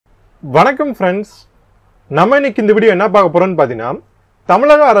வணக்கம் ஃப்ரெண்ட்ஸ், நம்ம இன்னைக்கு இந்த வீடியோ என்ன பார்க்க போறோம்னு பார்த்தீங்கன்னா,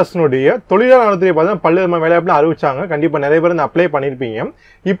 தமிழக அரசினுடைய தொழிலாளர் நலத்துறை பார்த்தீங்கன்னா பல்வேறு வேலைவாய்ப்புல அறிவிச்சாங்க. கண்டிப்பா நிறைய பேர் அப்ளை பண்ணியிருப்பீங்க.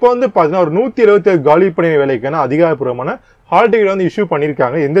 இப்போ வந்து பார்த்தீங்கன்னா ஒரு 177 காலி பணி வேலைக்கான அதிகாரப்பூர்வமான ஹால் டிக்கெட் வந்து இஷ்யூ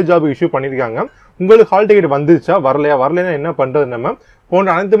பண்ணியிருக்காங்க. எந்த ஜாபுக்கு இஷ்யூ பண்ணியிருக்காங்க, உங்களுக்கு ஹால் டிக்கெட் வந்துருச்சா, வரலைன்னா என்ன பண்றது, நம்ம போன்ற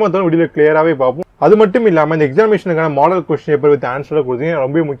அனைத்து மொத்தம் வீடியோ கிளியராகவே பார்ப்போம். அது மட்டும் இல்லாமல் இந்த எக்ஸாமினேஷனுக்கான model question paper with answer கொடுத்தீங்க.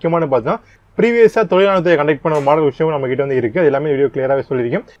 ரொம்ப முக்கியமான பார்த்தீங்கன்னா ப்ரீவியஸாக தொழிலாளத்தை கண்டக்ட் பண்ண மாடல் விஷயம் நம்ம கிட்ட வந்து இருக்கு. எல்லாமே வீடியோ கிளியராகவே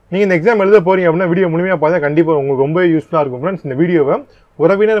சொல்லியிருக்கேன். நீங்கள் இந்த எக்ஸாம் எழுத போறீங்க அப்படின்னா வீடியோ முழுமையாக பார்த்தா கண்டிப்பாக உங்களுக்கு ரொம்ப யூஸ்ஃபுல்லாக இருக்கும் ஃப்ரெண்ட்ஸ். இந்த வீடியோவை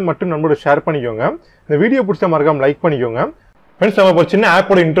உறவினர் மற்றும் நண்பரோட ஷேர் பண்ணிக்கோங்க. இந்த வீடியோ பிடிச்ச மறக்காம லைக் பண்ணிக்கோங்க. ஃப்ரெண்ட்ஸ், நம்ம இப்போ சின்ன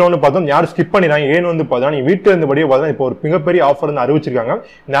ஆப்போட இன்ட்ரோன்னு பார்த்தோம். யார் ஸ்கிப் பண்ணிடுறாங்க ஏன்னு வந்து பார்த்தா, நீ வீட்டில் இருந்தபடியே பார்த்தா இப்போ ஒரு மிகப்பெரிய ஆஃபர் வந்து அறிவிச்சிருக்காங்க.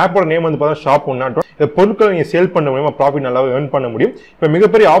 இந்த ஆப்போட நேம் வந்து பார்த்தா ஷாப் 101. இந்த பொருட்களை நீங்கள் சேல் பண்ண முடியுமா, ப்ராஃபிட் நல்லாவே ஏர்ன் பண்ண முடியும். இப்போ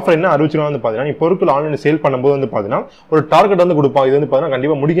மிகப்பெரிய ஆஃபர் என்ன அறிவிச்சிருக்காங்க வந்து பார்த்தீங்கன்னா, நீ பொருட்கள் ஆன்லைனில் சேல் பண்ணும்போது வந்து பார்த்தீங்கன்னா ஒரு டார்கெட் வந்து கொடுப்பாங்க. இது வந்து பார்த்தீங்கன்னா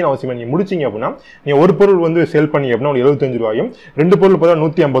கண்டிப்பாக முடிக்கணும் அவசியம். நீங்கள் முடிச்சிங்க அப்படின்னா நீங்கள் ஒரு பொருள் வந்து சேல் பண்ணி அப்படின்னா ஒரு 75 ரூபாயும், 2 பொருள் பார்த்தா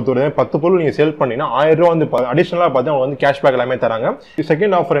 150 ரூபாயும், 10 பொருள் நீங்கள் சேல் பண்ணீங்கன்னா 1000 ரூபா வந்து அடிஷனலாக பார்த்தா அவங்க வந்து கேஷ்பேக் எல்லாமே தராங்க.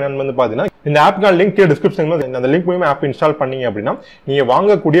 செகண்ட் ஆஃபர் என்னன்னு வந்து பார்த்தீங்கன்னா, இந்த ஆப்கான லிங்க் டிஸ்கிரிப்ஷன்ல அந்த லிங்க் மூலமா ஆப் இன்ஸ்டால் பண்ணீங்க அப்படின்னா நீங்க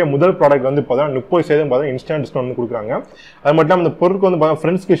வாங்கக்கூடிய முதல் ப்ராடக்ட் வந்து பார்த்தீங்கன்னா 30% இன்ஸ்டன்ட் டிஸ்கவுண்ட் கொடுக்குறாங்க. அது மட்டும் அந்த பொருட்கள் வந்து பார்த்தீங்கன்னா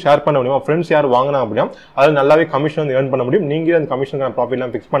ஃப்ரெண்ட்ஸ்க்கு ஷேர் பண்ண முடியும். ஃப்ரெண்ட்ஸ் யார் வாங்கினா அப்படின்னா அது நல்லாவே கமிஷன் வந்து ஏர்ன் பண்ண முடியும். நீங்களே அந்த கமிஷனுக்கான ப்ராஃபிட்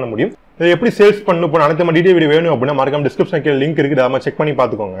எல்லாம் ஃபிக்ஸ் பண்ண முடியும். இதை எப்படி சேல்ஸ் பண்ணணும் போன அனைத்து டீடைல் வீடியோ வேணும் அப்படின்னா மறக்காம டிஸ்கிரிப்ஷன் கீழே லிங்க் இருக்குது, அதை செக் பண்ணி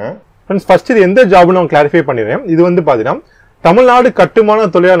பார்த்துக்கோங்க. ஃப்ரெண்ட்ஸ், ஃபர்ஸ்ட் இது எந்த ஜாப்னு நான் கிளாரிஃபை பண்ணிடுறேன். இது வந்து பார்த்தீங்கன்னா தமிழ்நாடு கட்டுமான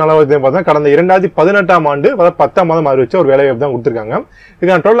தொழிலாளர் நலவாரியத்தை பார்த்தா கடந்த 2018ஆம் ஆண்டு 10ஆம் மாதம் அறிவிச்ச ஒரு வேலைவாய்ப்பு தான் கொடுத்துருக்காங்க.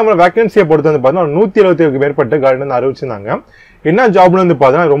 இதுக்கான டோட்டல் நம்ம வேகன்சியை பொறுத்து வந்து பார்த்தீங்கன்னா 177க்கு மேற்பட்ட கார்டு வந்து அறிவிச்சிருந்தாங்க. என்ன ஜாப்னு வந்து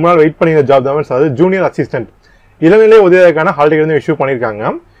பார்த்தீங்கன்னா ரொம்ப நாள் வெயிட் பண்ணியிருந்த ஜாப் தான், அதாவது ஜூனியர் அசிஸ்டன்ட் இளநிலை உதவிக்கான ஹால் டிக்கெட் வந்து இஷ்யூ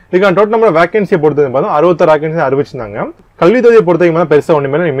பண்ணியிருக்காங்க. இதுக்கான டோட்டல் நம்ம வேகன்சியை பொறுத்து வந்து பார்த்தா 66 வேகன்சி அறிவிச்சிருந்தாங்க. கல்வி தொகையை பொறுத்தவரைக்கும் பெருசாக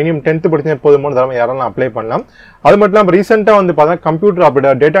ஒன்றுமே மினிமம் 10th படிச்சா போதுமான தரம் யாரெல்லாம் அப்ளை பண்ணலாம். அது மட்டும் இல்லாமல் ரீசெண்டாக வந்து பார்த்தா computer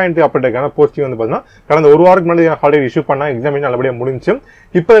operator, data entry ஆப்ரேட்டருக்கான posting வந்து பார்த்தீங்கன்னா கடந்த ஒரு வாரத்துக்கு முன்னாடி ஹாலிடே இஷ்யூ பண்ணால் எக்ஸாமினேஷன் நல்லபடியாக முடிஞ்சு.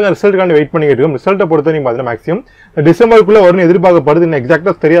 இப்போ ரிசல்ட்டுக்கான வெயிட் பண்ணிட்டு இருக்கோம். ரிசல்ட்டை பொறுத்தவரைக்கும் பார்த்தீங்கன்னா மேக்ஸிமம் டிசம்பருக்குள்ள வரும்னு எதிர்பார்க்கப்படுது. இன்னும்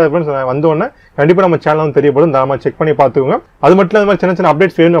எக்ஸாக்டாக தெரியாத ஃப்ரெண்ட்ஸ் வந்தோடனே கண்டிப்பாக நம்ம சேனல் வந்து தெரியப்படும். நம்ம செக் பண்ணி பார்த்துக்கோங்க. அது மட்டும் இல்லாமல் சின்ன சின்ன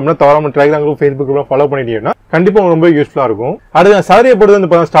அப்டேட்ஸ் வேணும் அப்படின்னா தவறாம Telegram group, Facebook group follow பண்ணிட்டீங்கன்னா கண்டிப்பாக ரொம்ப யூஸ்ஃபுல்லாக இருக்கும். அடுத்த சாலரியை பொறுத்து வந்து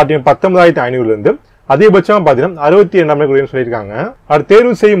பார்த்தீங்கன்னா ஸ்டார்டிங் 19,500 இருந்து அதிகபட்சம் பார்த்தீங்கன்னா 62 சொல்லியிருக்காங்க. அது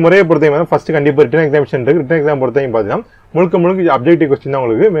தேர்வு செய்யும் முறையை பொறுத்தவரைக்கும் ஃபர்ஸ்ட் கண்டிப்பாக ரிட்டன் எக்ஸாமினேஷன் இருக்கு. ரிட்டன் எக்ஸாம் பொறுத்தவரைக்கும் பார்த்தீங்கன்னா முழுக்க அப்ஜெக்டிவ் கொஸ்டின் தான்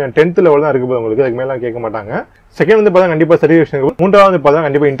உங்களுக்கு 10th லெவல் தான் இருக்கும். உங்களுக்கு அதுக்கு மேலே கேட்க மாட்டாங்க. செகண்ட் வந்து பார்த்தா கண்டிப்பாக சர்டிஃபிகேஷன் இருக்கும். மூன்றாவது பார்த்தா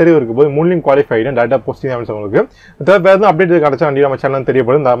கண்டிப்பாக இன்டர்வியூ இருக்கும் போது 3 குவாலிஃபைடு டேட்டா போஸ்டிங் உங்களுக்கு வேறு அப்டேட் கிடைச்சா கண்டிப்பாக நம்ம சேனல்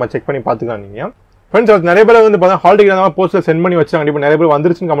தெரியப்படும். நம்ம செக் பண்ணி பார்த்துக்கலாம். நீங்க ஃப்ரெண்ட்ஸ், நிறைய பேர் வந்து பார்த்தா ஹால் டிக்கெட் போஸ்ட்டில் சென்ட் பண்ணி வச்சு கண்டிப்பாக நிறைய பேர்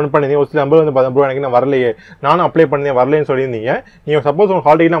வந்துருச்சுன்னு கமெண்ட் பண்ணி ஒரு சில நம்பர் வந்து பார்த்தா ப்ரோ எனக்கு நான் வரலையே, நானும் அப்ளை பண்ணி வரலன்னு சொல்லியிருந்தீங்க. நீங்கள் சப்போஸ் உங்கள்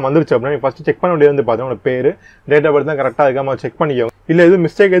ஹால் டிக்கெட்லாம் வந்துருச்சு அப்படின்னா நீங்கள் ஃபஸ்ட்டு செக் பண்ண வேண்டியது வந்து பார்த்தா உங்கள் பேர், டேட் ஆஃப் பர்த் தான் கரெக்டாக இருக்காம செக் பண்ணிக்கோங்க. இல்லை எதுவும்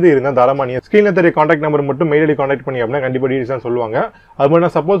மிஸ்டேக் எது இருந்தால் தாராளமாக நீங்கள் ஸ்க்ரீனில் தெரிய கான்டாக்ட் நம்பர் மட்டும் மெயில் ஐடி கான்டாக்ட் பண்ணி அப்படின்னா கண்டிப்பாக டீட்டெயில்ஸ் தான் சொல்லுவாங்க. அது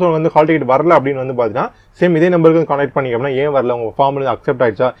மட்டும் சப்போஸ் உங்களுக்கு வந்து ஹால் டிக்கெட் வரல அப்படின்னு வந்து பார்த்தீங்கன்னா சேம் இதே நம்பருக்கு கான்டாக்ட் பண்ணி அப்படின்னா ஏன் வரல, உங்கள் ஃபார்ம் வந்து அக்செப்ட்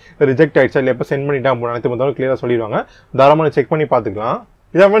ஆயிடுச்சா, ரிஜெக்ட் ஆயிடுச்சா, இல்லை எப்போ சென்ட் பண்ணிட்டா அப்படின்னு அனைத்து மொத்தம் கிளியராக சொல்லிடுவாங்க. தாராளமாக செக் பண்ணி பார்த்துக்கலாம்.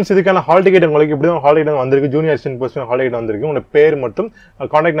 இதான் ஃப்ரெண்ட்ஸ், இதுக்கான ஹால் டிக்கெட் உங்களுக்கு இப்படி தான் ஹால் டிக்கெட் வந்திருக்கு. Junior assistant post hall ticket வந்திருக்கு. உங்க பேர் மட்டும்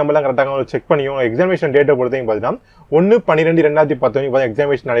கான்டாக்ட் நம்பர்லாம் கரெக்டாக செக் பண்ணிக்கோங்க. எக்ஸாமினேஷன் டேட்டை பொறுத்தவரைக்கும் பார்த்தீங்கன்னா 1/12/2019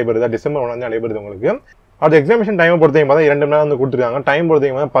 எக்ஸாமினேஷன் நடைபெறுது. டிசம்பர் 1 நடைபெறுது உங்களுக்கு. அது எக்ஸாமினேஷன் டைம் பொறுத்தவரைக்கும் பார்த்தா 2 மணி நேரம் வந்து கொடுத்துருக்காங்க. டைம்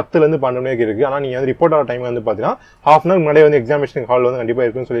பொறுத்தவரைக்கும் 10லேருந்து 12 மணிக்கு இருக்கு. ஆனால் நீங்கள் வந்து ரிப்போர்ட் ஆகிற டைம் வந்து பார்த்தீங்கன்னா ½ hour முன்னாடியே வந்து எக்ஸாமினேஷன் ஹால் வந்து கண்டிப்பாக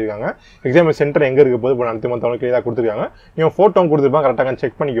இருக்குன்னு சொல்லியிருக்காங்க. எக்ஸாமினேஷன் சென்டர் எங்கே இருக்க போது அடுத்த மொத்தம் கிளியராக கொடுத்துருக்காங்க. நீங்கள் ஃபோட்டோ கொடுத்துருப்பாங்க, கரெக்டாக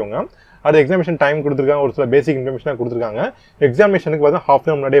செக் பண்ணிக்கோங்க. அது எக்ஸாமினேஷன் டைம் கொடுத்துருக்காங்க. ஒரு சில பேசிக் இன்ஃபர்மேஷன் கொடுத்துருக்காங்க. எக்ஸாமினேஷனுக்கு பார்த்தா ½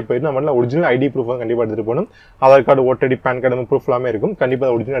 hour முன்னாடியே போயிட்டு நம்ம ஒரிஜினல் ஐடி ப்ரூஃப் வந்து கண்டிப்பாக எடுத்துட்டு போகணும். Aadhaar card, voter ID, pan card proof எல்லாமே இருக்கும்.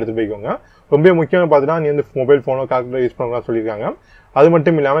 கண்டிப்பாக ஒரிஜினல் எடுத்து போய்க்கோங்க. ரொம்ப முக்கியமாக பார்த்தீங்கன்னா நீ வந்து மொபைல் ஃபோனோ கால்குலேட்டர் யூஸ் பண்ணலாம் சொல்லியிருக்காங்க. அது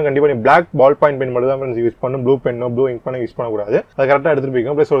மட்டும் இல்லாமல் கண்டிப்பாக நீ பிளாக் பால் பாயிண்ட் பென் மட்டும் தான் யூஸ் பண்ணணும். ப்ளூ பென்னோ ப்ளூ இங்க் பண்ண யூஸ் பண்ணக்கூடாது. அது கரெக்டாக எடுத்துட்டு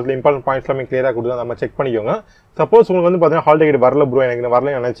போய்க்கோங்க. ப்ளஸ் ஒரு சில இம்பார்ட்டன்ட் பாயிண்ட்ஸ் எல்லாமே கிளியராக கொடுத்து நம்ம செக் பண்ணிக்கோங்க. சப்போஸ் உங்களுக்கு வந்து பார்த்தீங்கன்னா ஹால் டிக்கெட் வரல ப்ரோ, எனக்கு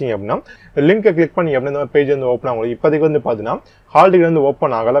வரல நினைச்சிங்க அப்படின்னா லிங்கை கிளிக் பண்ணி அப்படின்னா இந்த பேஜ் வந்து ஓப்பன் ஆகும். இப்போதைக்கு வந்து பார்த்தீங்கன்னா ஹால் டிக்கெட் வந்து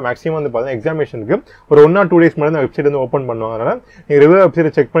ஓப்பன் ஆகல. மேக்ஸிமம் வந்து பார்த்தீங்கன்னா எக்ஸாமினேஷனுக்கு ஒரு 1 or 2 days முன்னாடி அந்த வெப்சைட் வந்து ஓப்பன் பண்ணுவாங்க. அதனால் நீங்கள் ரெகுலர்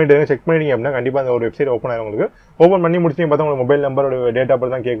வெப்சைட் செக் பண்ணிட்டீங்க அப்படின்னா கண்டிப்பாக அந்த ஒரு வெப்சைட் ஓப்பன் ஆகும். உங்களுக்கு ஓப்பன் பண்ணி முடிச்சு பார்த்தா உங்களுக்கு மொபைல் நம்பரோட டேட் ஆஃப்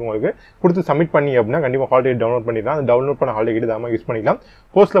பர்த் தான் கேட்கும். உங்களுக்கு கொடுத்து சப்மிட் பண்ணி அப்படின்னா கண்டிப்பாக ஹால் டிக்கெட் டவுன்லோட் பண்ணிடலாம். அந்த டவுன்லோட் பண்ண ஹால் டிக்கெட் தான் யூஸ் பண்ணிக்கலாம்.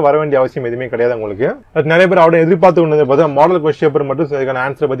 போஸ்ட்ல வர வேண்டிய அவசியம் எதுவுமே கிடையாது உங்களுக்கு. நிறைய பேர் அவட எதிர்பார்த்து கொண்டது பார்த்தா மாடல் கொஸ்டின் பேப்பர் மட்டும் அதுக்கான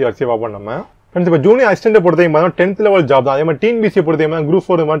ஆன்சரை பற்றி வரிசையாக பார்ப்போம் நம்ம. இப்போ ஜூனியர் அசிஸ்டன்ட் பொறுத்தவரைக்கும் 10th லெவல் ஜாப் தான். அதே மாதிரி TNPSC பொறுத்தவரைக்கும் குரூப்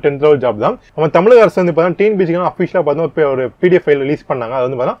 4 10th லெவல் ஜாப் தான். நம்ம தமிழக அரசு வந்து பார்த்தா TNPSC அஃபிஷியலாக பார்த்தா ஒரு PDF ஃபைல் ரிலீஸ் பண்ணாங்க. அது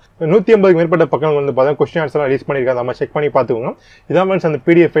வந்து பார்த்தா 150க்கு மேற்பட்ட பக்கம் வந்து பார்த்தா கொஸ்டின் ஆன்சர் ரிலீஸ் பண்ணியிருக்காங்க. நம்ம செக் பண்ணி பார்த்துக்கோங்க. இதான் ஃப்ரெண்ட்ஸ் அந்த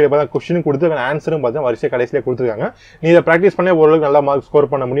PDF ஃபைல் பார்த்தா கொஸ்டின் கொடுத்து ஆன்சரும் பார்த்தா வரிசை கடைசியில் கொடுத்துருக்காங்க. நீ இதை ப்ராக்டிஸ் பண்ணி ஓரளவுக்கு நல்லா மார்க் ஸ்கோர்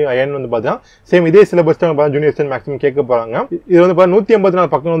பண்ண முடியும். ஏன்னு வந்து பார்த்தா சேம் இதே சிலபஸ் தான் பார்த்தா ஜூனியர் அசிஸ்டன்ட் மேக்ஸிமம் கேட்க போறாங்க. இது வந்து பார்த்தா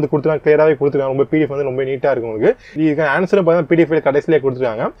 154 பக்கம் வந்து கொடுத்துருக்காங்க. கிளியராகவே கொடுத்துருக்காங்க. ரொம்ப PDF வந்து ரொம்ப நீட்டாக இருக்கும் உங்களுக்கு. இதுக்கான ஆன்சரும் பார்த்தா PDF ஃபைல் கடைசியிலே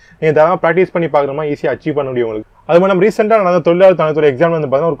கொடுத்துருக்காங்க. நீங்கள் தாராளமாக ப்ராக்டிஸ் பண்ணி பார்க்கணுமா ஈஸியாக அச்சீவ் பண்ண முடியும் உங்களுக்கு. அது மாதிரி நம்ம ரீசெண்டாக நடந்த தொழிலாளர் தனத்துறை எக்ஸாம் வந்து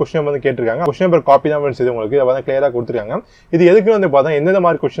பார்த்தா ஒரு கொஸ்டின் வந்து கேட்டிருக்காங்க. கொஸ்டின் பேப்பர் காப்பி தான் ஃப்ரெண்ட்ஸ் இது உங்களுக்கு. அதை கிளியராக கொடுத்துருக்காங்க. இது எதுக்கு வந்து பார்த்தா எந்த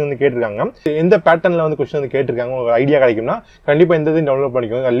மாதிரி கொஸ்டின் வந்து கேட்டிருக்காங்க, எந்த பேட்டர்ல வந்து கொஸ்டின் வந்து கேட்டிருக்காங்க உங்களுக்கு ஐடியா கிடைக்கும்னா கண்டிப்பாக இந்த இதையும் டவுன்லோட்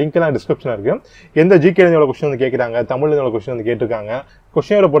பண்ணிக்கோங்க. லிங்க் எல்லாம் டிஸ்கிரிப்ஷன் இருக்கு. எந்த ஜிகே எவ்வளோ கொஸ்டின் வந்து கேட்குறாங்க, தமிழ் எவ்வளோ கொஸ்டின் வந்து கேட்டிருக்காங்க,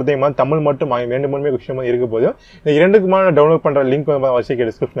 கொஸ்டினை பொறுத்தவரை தமிழ் மட்டும் வேண்டுமே கொஸ்டின் வந்து இருக்க போது இந்த இரண்டுக்குமான டவுன்லோட் பண்ற லிங்க் வந்து வரிசை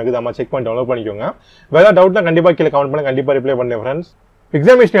டிஸ்கிரிப்ஷன் இருக்குது. நம்ம செக் பண்ணி டவுன்லோட் பண்ணிக்கோங்க. வேற டவுட்னா கண்டிப்பாக கீழே கமெண்ட் பண்ணி கண்டிப்பாக ரிப்ளை பண்ணுறேன் ஃப்ரெண்ட்ஸ்.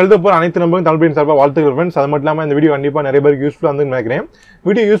 எக்ஸாமினேஷன் எழுத போகிற அனைத்து நம்பரும் தமிழ் சார்பாக வாழ்த்துக்கள் ஃப்ரெண்ட்ஸ். அது மட்டும் இல்லாமல் இந்த வீடியோ கண்டிப்பாக நிறைய பேருக்கு யூஸ்ஃபுல்லாக வந்து நினைக்கிறேன்.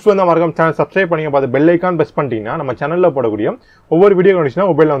 வீடியோ யூஸ்ஃபுல்லாக தான் மறக்காம சேனல் சப்ஸ்கிரைப் பண்ணி பார்த்து பெல் ஐக்கான் ப்ரெஸ் பண்ணிட்டீங்கன்னா நம்ம சேனலில் போடக்கூடிய ஒவ்வொரு வீடியோ கண்டிஷனாக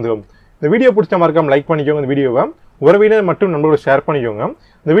மொபைலில் வந்துடும். இந்த வீடியோ பிடிச்ச மறக்காம லைக் பண்ணிக்கோங்க. இந்த வீடியோவை உறவினர் மற்றும் நண்பர்களோட ஷேர் பண்ணிக்கோங்க.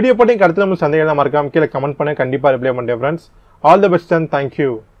 இந்த வீடியோ பற்றி கருத்து நம்ம சந்தேகம் மறக்காம கீழே கமெண்ட் பண்ண கண்டிப்பாக ரிப்ளை பண்ணுறேன் friends. All the best and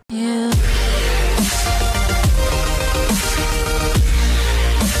thank you.